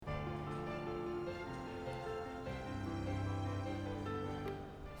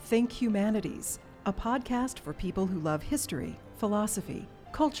Think Humanities, a podcast for people who love history, philosophy,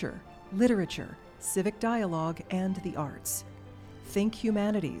 culture, literature, civic dialogue, and the arts. Think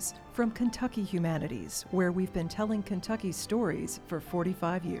Humanities from Kentucky Humanities, where we've been telling Kentucky's stories for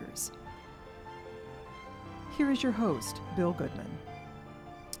 45 years. Here is your host, Bill Goodman.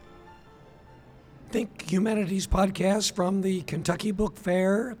 Think Humanities podcast from the Kentucky Book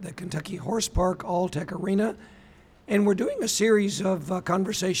Fair, the Kentucky Horse Park All-Tech Arena, and we're doing a series of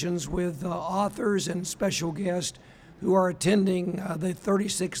conversations with authors and special guests who are attending the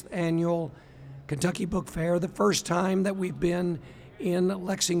 36th Annual Kentucky Book Fair, the first time that we've been in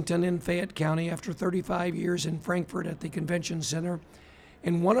Lexington in Fayette County after 35 years in Frankfort at the Convention Center.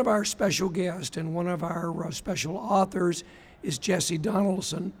 And one of our special guests and one of our special authors is Jesse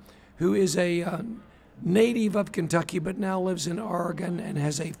Donaldson, who is a native of Kentucky but now lives in Oregon and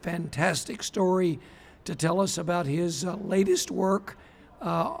has a fantastic story to tell us about his latest work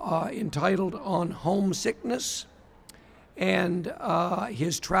entitled On Homesickness and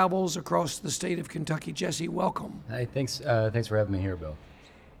his travels across the state of Kentucky. Jesse, welcome. Hi, thanks for having me here, Bill.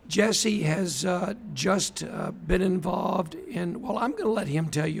 Jesse has just been involved in, well, I'm going to let him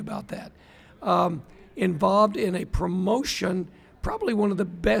tell you about that, involved in a promotion, probably one of the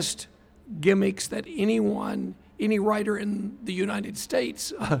best gimmicks that any writer in the United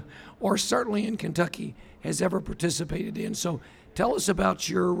States, or certainly in Kentucky, has ever participated in. So tell us about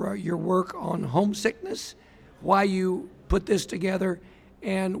your work on homesickness, why you put this together,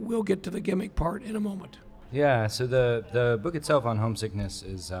 and we'll get to the gimmick part in a moment. Yeah, so the book itself on homesickness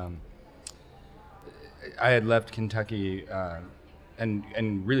is, I had left Kentucky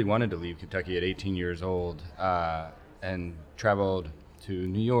and really wanted to leave Kentucky at 18 years old and traveled to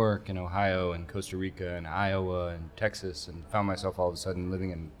New York and Ohio and Costa Rica and Iowa and Texas, and found myself all of a sudden living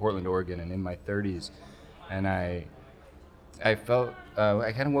in Portland, Oregon, and in my 30s. And I felt,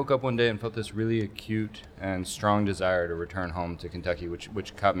 I kind of woke up one day and felt this really acute and strong desire to return home to Kentucky,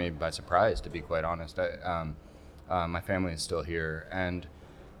 which caught me by surprise, to be quite honest. My family is still here, and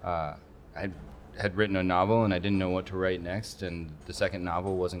I had written a novel, and I didn't know what to write next, and the second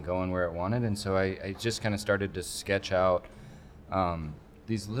novel wasn't going where it wanted, and so I just kind of started to sketch out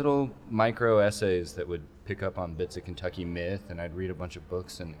these little micro essays that would pick up on bits of Kentucky myth, and I'd read a bunch of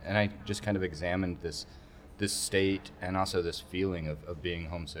books, and I just kind of examined this state and also this feeling of being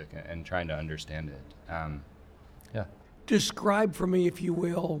homesick and trying to understand it. Yeah. Describe for me, if you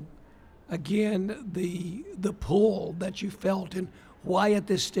will, again, the pull that you felt and why at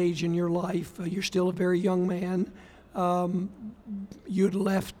this stage in your life, you're still a very young man, you'd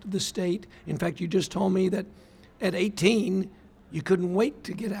left the state. In fact, you just told me that at 18, you couldn't wait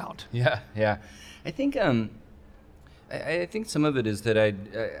to get out. Yeah. I think I think some of it is that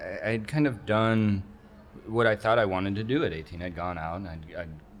I'd kind of done what I thought I wanted to do at 18. I'd gone out and I'd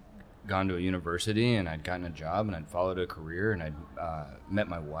gone to a university and I'd gotten a job and I'd followed a career and I'd met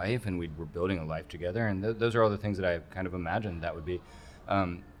my wife and we were building a life together, and those are all the things that I kind of imagined that would be.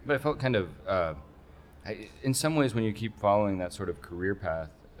 But I felt kind of, in some ways, when you keep following that sort of career path,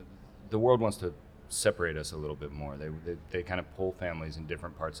 the world wants to separate us a little bit more. They kind of pull families in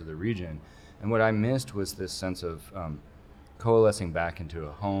different parts of the region. And what I missed was this sense of coalescing back into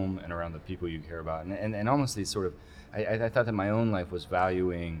a home and around the people you care about. And almost these sort of, I thought that my own life was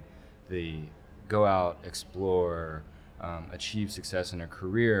valuing the go out, explore, achieve success in a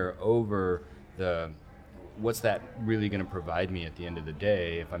career over the what's that really going to provide me at the end of the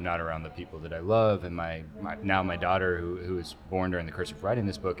day if I'm not around the people that I love. And my daughter, who was born during the course of writing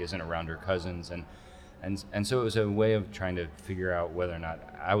this book, isn't around her cousins. And so it was a way of trying to figure out whether or not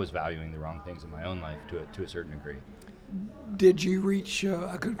I was valuing the wrong things in my own life to a certain degree. Did you reach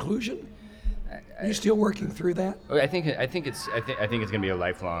a conclusion? Are you still working through that? I think it's going to be a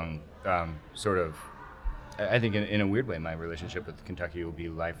lifelong sort of. I think in a weird way, my relationship with Kentucky will be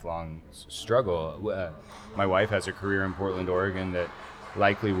a lifelong struggle. My wife has a career in Portland, Oregon that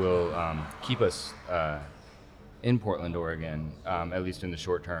likely will keep us in Portland, Oregon, at least in the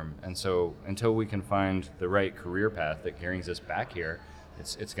short term. And so until we can find the right career path that carries us back here,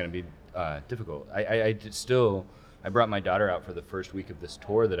 it's going to be difficult. I brought my daughter out for the first week of this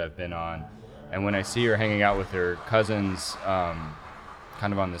tour that I've been on, and when I see her hanging out with her cousins,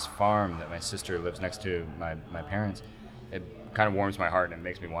 kind of on this farm that my sister lives next to my parents, it kind of warms my heart and it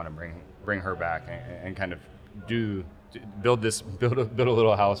makes me want to bring her back and kind of build a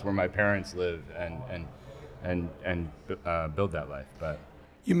little house where my parents live and build that life. But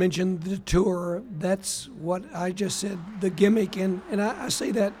you mentioned the tour. That's what I just said, the gimmick, and I say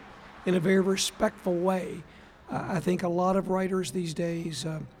that in a very respectful way. I think a lot of writers these days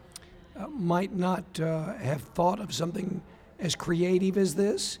might not have thought of something as creative as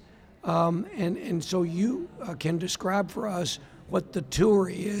this. And so you can describe for us what the tour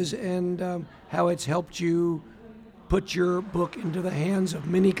is and how it's helped you put your book into the hands of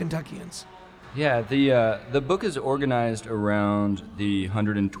many Kentuckians. Yeah, the book is organized around the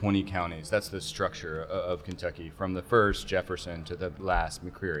 120 counties. That's the structure of Kentucky, from the first, Jefferson, to the last,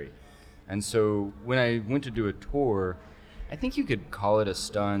 McCreary. And so when I went to do a tour, I think you could call it a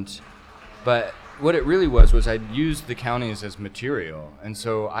stunt, but what it really was I'd used the counties as material. And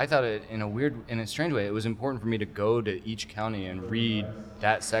so I thought in a strange way, it was important for me to go to each county and read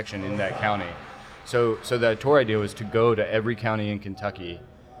that section in that county. So the tour idea was to go to every county in Kentucky.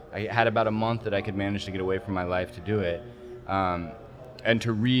 I had about a month that I could manage to get away from my life to do it, and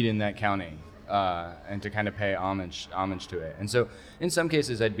to read in that county, and to kind of pay homage to it. And so in some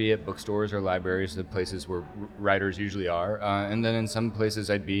cases I'd be at bookstores or libraries, the places where writers usually are, and then in some places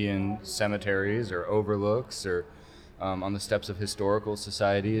I'd be in cemeteries or overlooks or on the steps of historical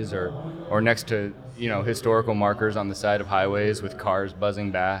societies or next to historical markers on the side of highways with cars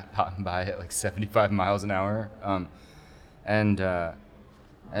buzzing by at like 75 miles an hour.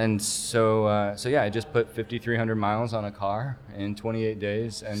 And so I just put 5,300 miles on a car in 28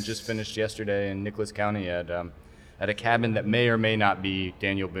 days and just finished yesterday in Nicholas County at a cabin that may or may not be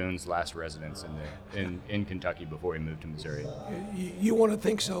Daniel Boone's last residence in Kentucky before he moved to Missouri. You want to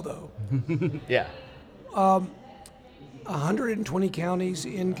think so, though? Yeah. 120 counties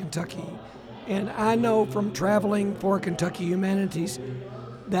in Kentucky. And I know from traveling for Kentucky Humanities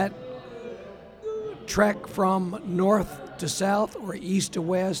that trek from north to south or east to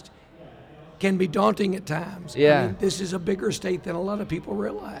west can be daunting at times. Yeah. I mean, this is a bigger state than a lot of people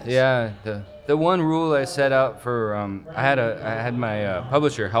realize. Yeah. The one rule I set out for, I had my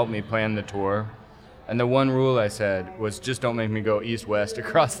publisher help me plan the tour, and the one rule I said was just don't make me go east-west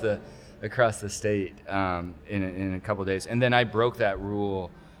across the state in a couple days. And then I broke that rule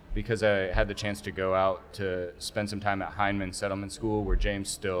because I had the chance to go out to spend some time at Heinemann Settlement School, where James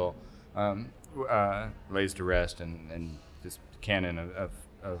Still lays to rest, and this canon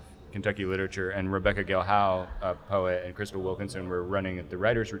of Kentucky literature, and Rebecca Gale Howe, a poet, and Crystal Wilkinson were running at the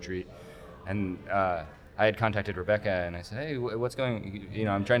writers' retreat. And I had contacted Rebecca, and I said, hey, what's going,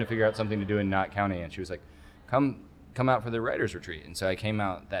 I'm trying to figure out something to do in Knott County. And she was like, come out for the writers' retreat. And so I came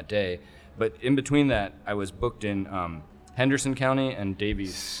out that day. But in between that, I was booked in Henderson County and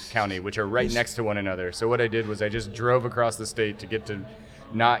Daviess County, which are right next to one another. So what I did was I just drove across the state to get to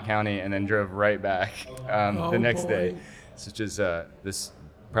Knott County and then drove right back the next day, which is this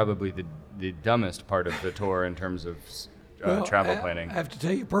probably the dumbest part of the tour in terms of travel planning. I have to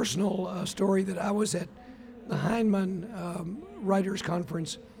tell you a personal story that I was at the Heinemann Writers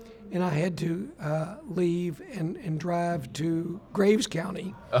Conference, and I had to leave and drive to Graves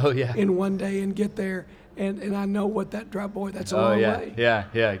County in one day and get there. And I know what that drive, boy, that's a long way.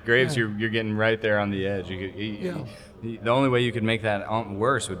 Yeah. Graves, you're getting right there on the edge. The only way you could make that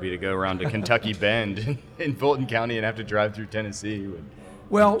worse would be to go around to Kentucky Bend in Fulton County and have to drive through Tennessee,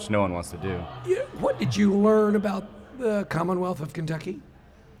 which no one wants to do. What did you learn about the Commonwealth of Kentucky?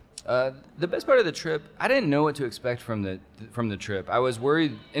 The best part of the trip, I didn't know what to expect from the trip. I was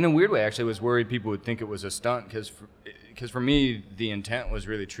worried, in a weird way, actually, was worried people would think it was a stunt, because for me, the intent was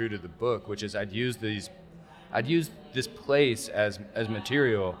really true to the book, which is I'd used this place as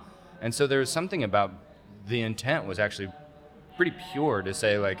material, and so there was something about the intent was actually pretty pure to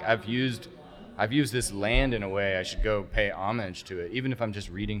say, like, I've used this land in a way, I should go pay homage to it, even if I'm just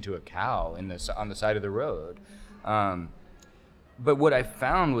reading to a cow on the side of the road. But what I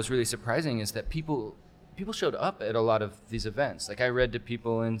found was really surprising is that people showed up at a lot of these events. Like, I read to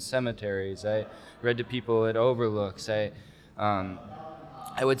people in cemeteries, I read to people at overlooks,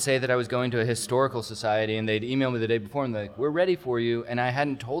 I would say that I was going to a historical society, and they'd email me the day before and they're like, we're ready for you, and I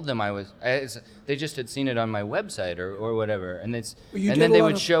hadn't told them they just had seen it on my website or whatever, and then they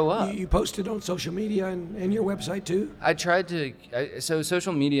would show up. You posted on social media and your website too? I tried to, so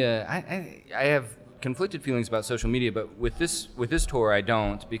social media, I have conflicted feelings about social media, but with this tour I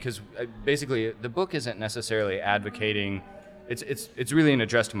don't, because basically the book isn't necessarily advocating. It's really an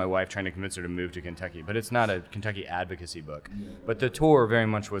address to my wife, trying to convince her to move to Kentucky, but it's not a Kentucky advocacy book. But the tour very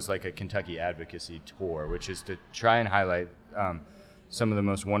much was like a Kentucky advocacy tour, which is to try and highlight some of the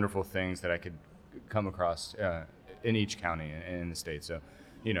most wonderful things that I could come across in each county in the state. So,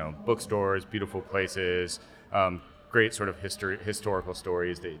 bookstores, beautiful places, great sort of historical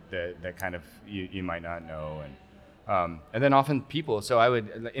stories that kind of you might not know, and then often people. So I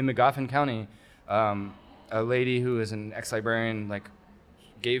would, in McGoffin County, a lady who is an ex-librarian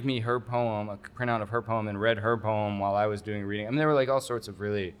gave me her poem, a printout of her poem, and read her poem while I was doing a reading. I mean, there were all sorts of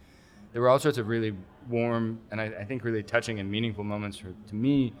really there were all sorts of really warm and I think really touching and meaningful moments to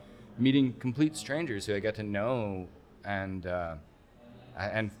me, meeting complete strangers who I got to know and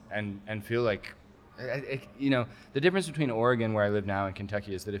feel like, the difference between Oregon, where I live now, and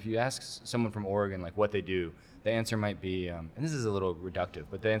Kentucky is that if you ask someone from Oregon like what they do, the answer might be, and this is a little reductive,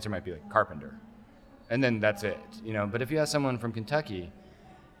 but the answer might be like carpenter, and then that's it, But if you ask someone from Kentucky,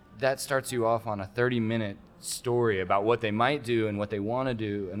 that starts you off on a 30-minute story about what they might do and what they want to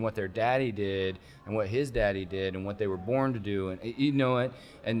do and what their daddy did and what his daddy did and what they were born to do,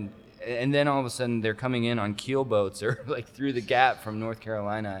 and and then all of a sudden they're coming in on keel boats or like through the Gap from North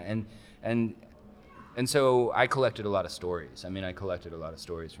Carolina, and so I collected a lot of stories. I collected a lot of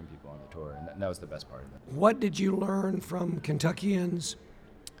stories from people on the tour, and that was the best part of it. What did you learn from Kentuckians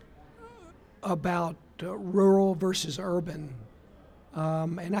about rural versus urban?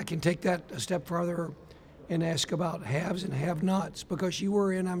 And I can take that a step further and ask about haves and have-nots, because you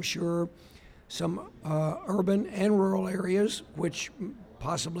were in, I'm sure, some urban and rural areas, which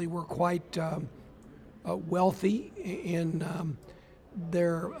possibly were quite wealthy in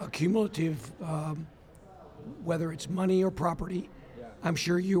their accumulative, whether it's money or property. Yeah. I'm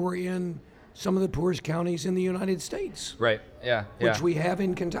sure you were in some of the poorest counties in the United States. Right, yeah. Which we have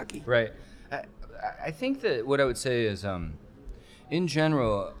in Kentucky. Right. I think that what I would say is, in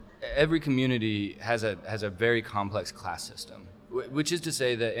general, every community has a very complex class system, which is to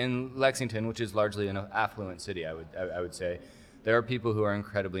say that in Lexington, which is largely an affluent city, I would say, there are people who are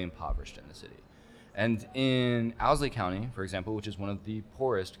incredibly impoverished in the city. And in Owsley County, for example, which is one of the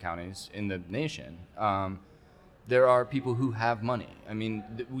poorest counties in the nation, there are people who have money.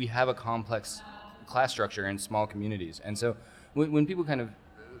 We have a complex class structure in small communities. And so when people kind of,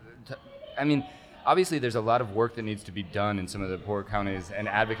 obviously there's a lot of work that needs to be done in some of the poor counties and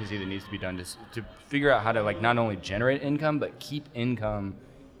advocacy that needs to be done to figure out how to not only generate income, but keep income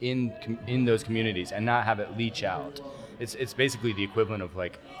in those communities and not have it leach out. It's basically the equivalent of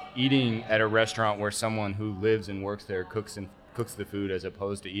eating at a restaurant where someone who lives and works there cooks the food, as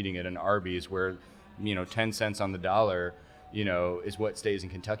opposed to eating at an Arby's where 10 cents on the dollar is what stays in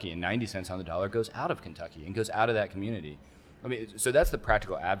Kentucky, and 90 cents on the dollar goes out of Kentucky and goes out of that community. So that's the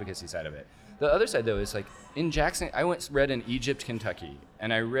practical advocacy side of it. The other side, though, is in Jackson. I read in Egypt, Kentucky,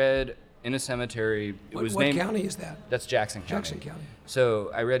 and I read in a cemetery. What county is that? That's Jackson County. Jackson County.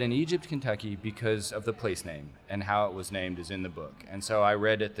 So I read in Egypt, Kentucky, because of the place name, and how it was named is in the book. And so I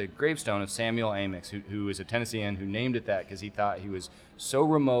read at the gravestone of Samuel Amix, who is a Tennessean who named it that because he thought he was so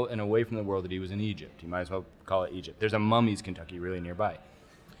remote and away from the world that he was in Egypt. You might as well call it Egypt. There's a Mummies, Kentucky, really nearby.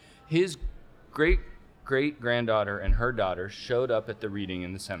 His great-great-granddaughter and her daughter showed up at the reading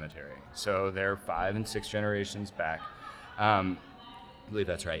in the cemetery. So they're 5 and 6 generations back. I believe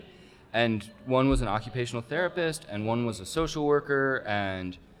that's right. And one was an occupational therapist, and one was a social worker,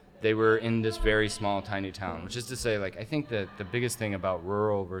 and they were in this very small, tiny town, which is to say, I think that the biggest thing about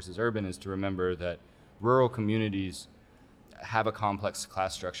rural versus urban is to remember that rural communities have a complex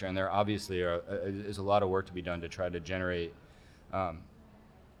class structure, and there obviously is a lot of work to be done to try to generate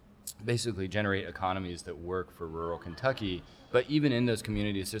economies that work for rural Kentucky. But even in those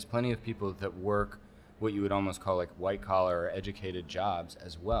communities, there's plenty of people that work what you would almost call white-collar or educated jobs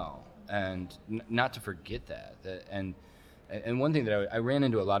as well. And not to forget that. And one thing that I ran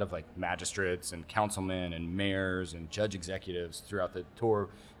into a lot of magistrates and councilmen and mayors and judge executives throughout the tour,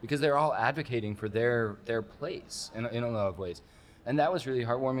 because they're all advocating for their place in a lot of ways. And that was really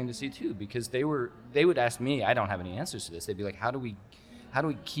heartwarming to see too, because they would ask me, I don't have any answers to this. They'd be like, how do we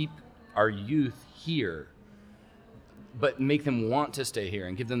keep our youth here, but make them want to stay here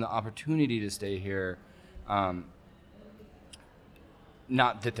and give them the opportunity to stay here?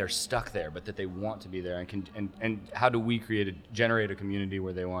 Not that they're stuck there, but that they want to be there, and how do we generate a community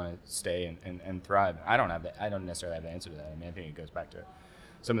where they want to stay and thrive? I don't necessarily have the answer to that. I think it goes back to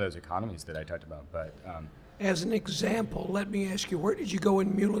some of those economies that I talked about. But as an example, let me ask you, where did you go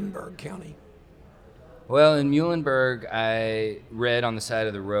in Muhlenberg County? Well, in Muhlenberg, I read on the side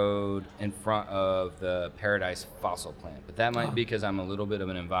of the road in front of the Paradise fossil plant, but that might be because I'm a little bit of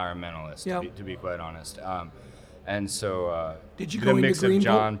an environmentalist, to be quite honest. And so did you go into mix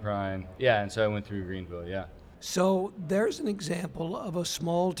Greenville? Of John Prine. Yeah, and so I went through Greenville, yeah. So there's an example of a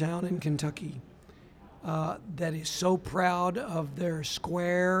small town in Kentucky that is so proud of their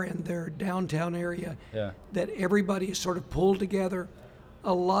square and their downtown area that everybody is sort of pulled together.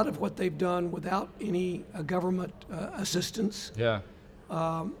 A lot of what they've done without any government assistance. Yeah.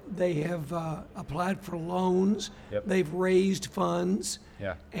 They have applied for loans. Yep. They've raised funds.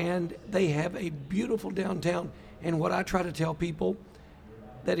 Yeah. And they have a beautiful downtown. And what I try to tell people,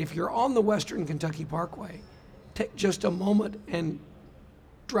 that if you're on the Western Kentucky Parkway, take just a moment and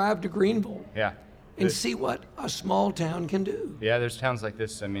drive to Greenville Yeah. and see what a small town can do. Yeah, there's towns like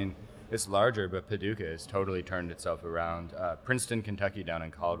this. I mean, it's larger, but Paducah has totally turned itself around. Princeton, Kentucky, down in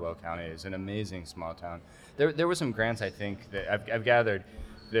Caldwell County is an amazing small town. There were some grants, I think, that I've gathered.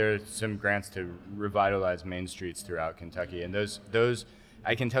 There are some grants to revitalize main streets throughout Kentucky, and those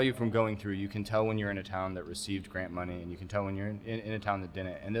I can tell you from going through. You can tell when you're in a town that received grant money, and you can tell when you're in a town that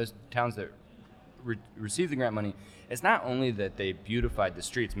didn't. And those towns that received the grant money, it's not only that they beautified the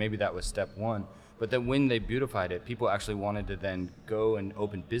streets. Maybe that was step one. But that when they beautified it, people actually wanted to then go and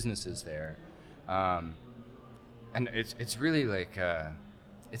open businesses there. And it's really like,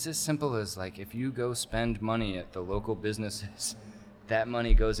 it's as simple as like, if you go spend money at the local businesses, that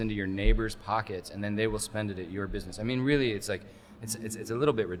money goes into your neighbor's pockets and then they will spend it at your business. I mean, really, it's like, it's a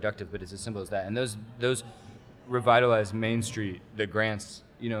little bit reductive, but it's as simple as that. And those revitalized Main Street, the grants,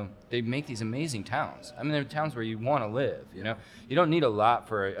 they make these amazing towns. I mean, they're towns where you want to live, You don't need a lot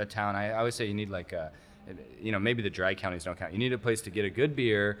for a town. I always say you need like maybe the dry counties don't count. You need a place to get a good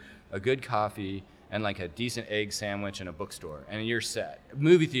beer, a good coffee, and like a decent egg sandwich and a bookstore, and you're set. A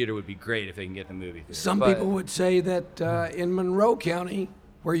movie theater would be great if they can get the movie theater. Some people would say that in Monroe County,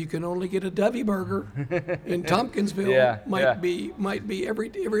 where you can only get a Dovey burger, in Tompkinsville might be every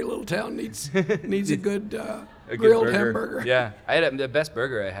little town needs a good grilled burger. hamburger. Yeah, the best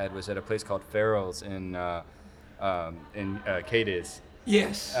burger I had was at a place called Farrell's in Cadiz.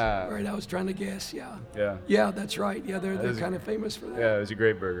 Yes, right. I was trying to guess. Yeah. Yeah, that's right. Yeah, they're kind of famous for that. Yeah, it was a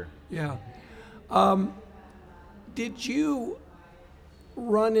great burger. Yeah. Did you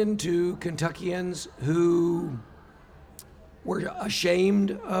run into Kentuckians who were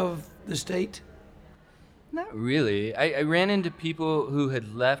ashamed of the state? Not really. I ran into people who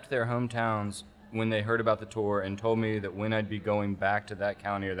had left their hometowns when they heard about the tour and told me that when I'd be going back to that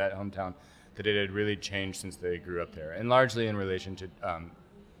county or that hometown, that it had really changed since they grew up there, and largely in relation to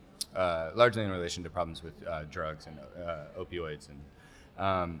problems with drugs and opioids,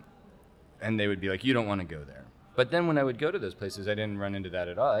 and they would be like, "You don't want to go there." But then when I would go to those places, I didn't run into that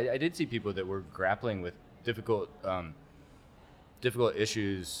at all. I did see people that were grappling with difficult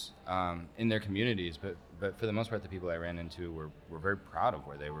issues in their communities, but for the most part, the people I ran into were very proud of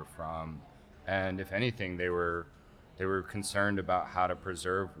where they were from, and if anything, they were concerned about how to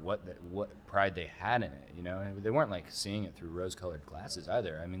preserve what pride they had in it. They weren't like seeing it through rose-colored glasses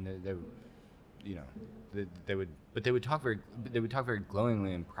either. I mean, they would talk very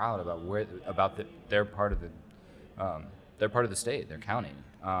glowingly and proud about their part of the state, their county.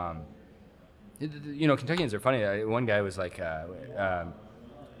 Kentuckians are funny. One guy was like,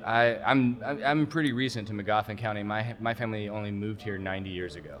 I'm pretty recent to Magoffin County. My family only moved here 90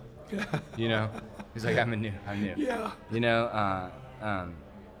 years ago. He's like, I'm new. Yeah.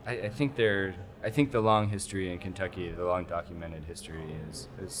 I think the long history in Kentucky, the long documented history, is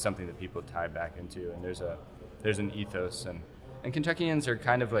something that people tie back into, and there's an ethos, and Kentuckians are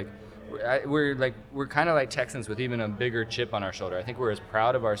kind of like, we're kind of like Texans with even a bigger chip on our shoulder. I think we're as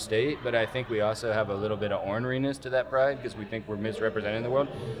proud of our state, but I think we also have a little bit of orneriness to that pride because we think we're misrepresented in the world.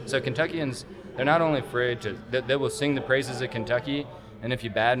 So Kentuckians, they're not only afraid they will sing the praises of Kentucky, and if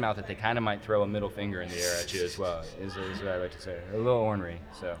you badmouth it, they kind of might throw a middle finger in the air at you as well, is what I like to say. A little ornery,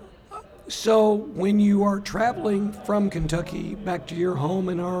 so. So when you are traveling from Kentucky back to your home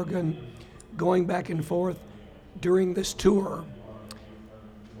in Oregon, going back and forth during this tour,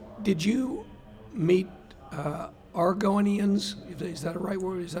 did you meet Argonians? Is that a right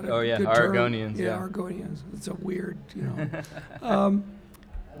word? Is that a good term? Argonians. Yeah, Argonians. It's a weird,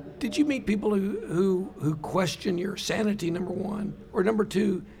 Did you meet people who question your sanity, number one? Or number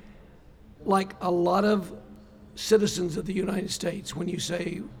two, like a lot of citizens of the United States, when you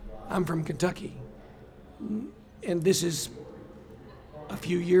say, I'm from Kentucky, and this is a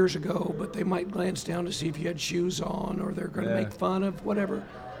few years ago, but they might glance down to see if you had shoes on, or they're going to make fun of whatever.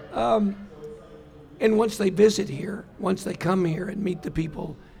 And once they visit here, once they come here and meet the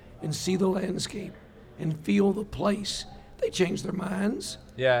people and see the landscape and feel the place, they change their minds.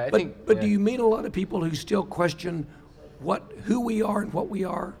 Yeah, But do you meet a lot of people who still question who we are and what we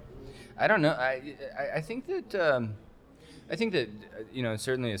are? I don't know. I think that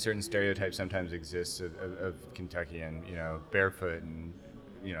certainly a certain stereotype sometimes exists of Kentuckian, barefoot and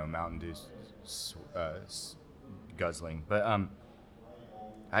Mountain Dew guzzling. But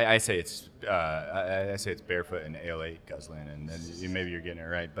I say it's barefoot and Ale-8 guzzling, and then maybe you're getting it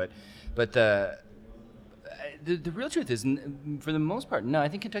right. But the real truth is, for the most part, no. I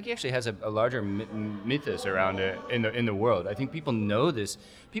think Kentucky actually has a larger mythos around it in the world. I think people know this.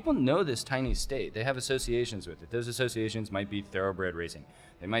 People know this tiny state. They have associations with it. Those associations might be thoroughbred racing.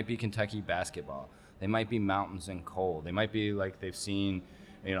 They might be Kentucky basketball. They might be mountains and coal. They might be like they've seen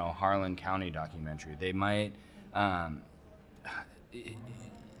Harlan County documentary. They might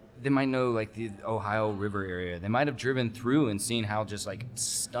know like the Ohio River area. They might have driven through and seen how just like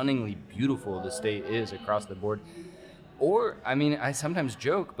stunningly beautiful the state is across the board. Or, I sometimes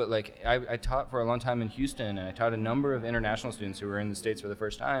joke, but like I taught for a long time in Houston, and I taught a number of international students who were in the States for the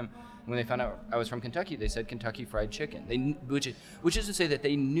first time. When they found out I was from Kentucky, they said Kentucky Fried Chicken. Which is to say that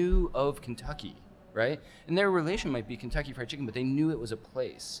they knew of Kentucky, right? And their relation might be Kentucky Fried Chicken, but they knew it was a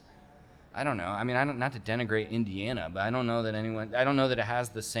place. I don't know. Not to denigrate Indiana, but I don't know that it has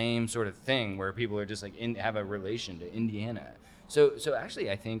the same sort of thing where people are just like have a relation to Indiana. So actually,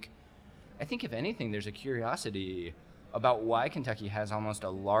 I think if anything, there's a curiosity about why Kentucky has almost a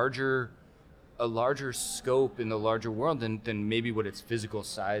larger scope in the larger world than maybe what its physical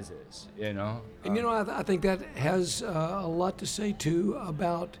size is, And I think that has a lot to say too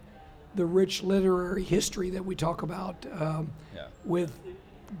about the rich literary history that we talk about with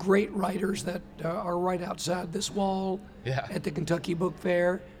great writers that are right outside this wall at the Kentucky Book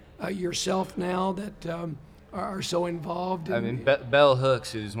Fair. Yourself now that are so involved. Bell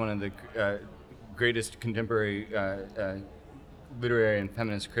Hooks, who's one of the greatest contemporary literary and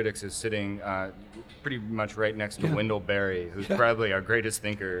feminist critics, is sitting pretty much right next to Wendell Berry, who's probably our greatest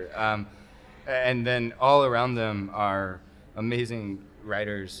thinker. And then all around them are amazing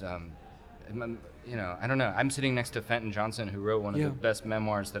writers. I don't know. I'm sitting next to Fenton Johnson, who wrote one of the best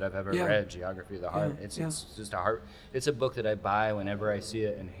memoirs that I've ever read, Geography of the Heart. It's just a heart. It's a book that I buy whenever I see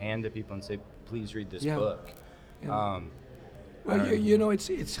it and hand to people and say, please read this book.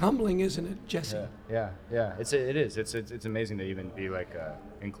 It's humbling, isn't it, Jesse? Yeah. It is. It's amazing to even be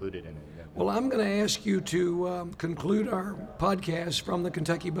included in it. Yeah. Well, I'm going to ask you to conclude our podcast from the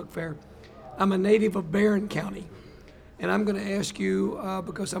Kentucky Book Fair. I'm a native of Barron County. And I'm going to ask you,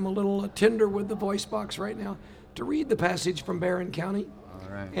 because I'm a little tender with the voice box right now, to read the passage from Barron County. All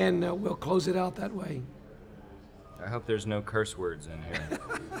right. And we'll close it out that way. I hope there's no curse words in here.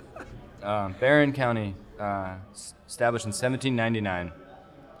 Barron County, established in 1799.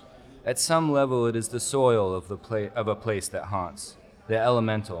 At some level, it is the soil of a place that haunts, the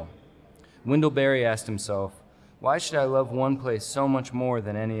elemental. Wendell Berry asked himself, why should I love one place so much more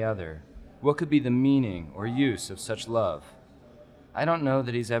than any other? What could be the meaning or use of such love? I don't know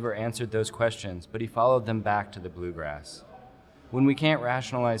that he's ever answered those questions, but he followed them back to the bluegrass. When we can't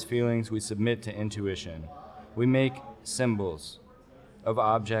rationalize feelings, we submit to intuition. We make symbols of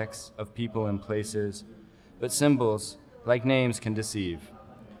objects, of people and places, but symbols, like names, can deceive.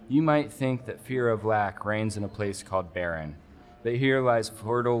 You might think that fear of lack reigns in a place called barren, but here lies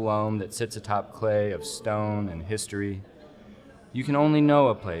fertile loam that sits atop clay of stone and history. You can only know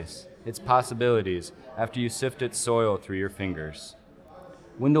a place, its possibilities, after you sift its soil through your fingers.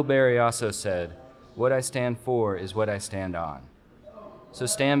 Wendell Berry also said, what I stand for is what I stand on. So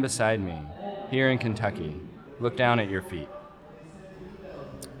stand beside me, here in Kentucky. Look down at your feet.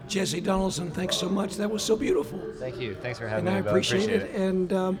 Jesse Donaldson, thanks so much. That was so beautiful. Thank you. Thanks for having me. And I appreciate it.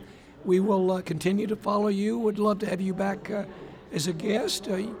 And we will continue to follow you. Would love to have you back as a guest.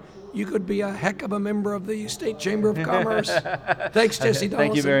 You could be a heck of a member of the State Chamber of Commerce. Thanks, Jesse Donaldson.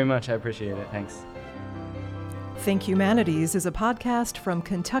 Thank you very much. I appreciate it. Thanks. Think Humanities is a podcast from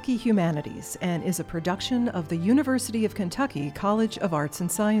Kentucky Humanities and is a production of the University of Kentucky College of Arts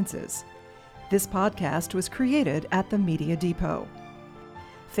and Sciences. This podcast was created at the Media Depot.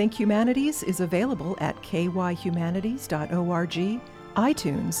 Think Humanities is available at kyhumanities.org,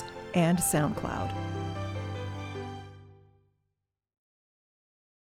 iTunes, and SoundCloud.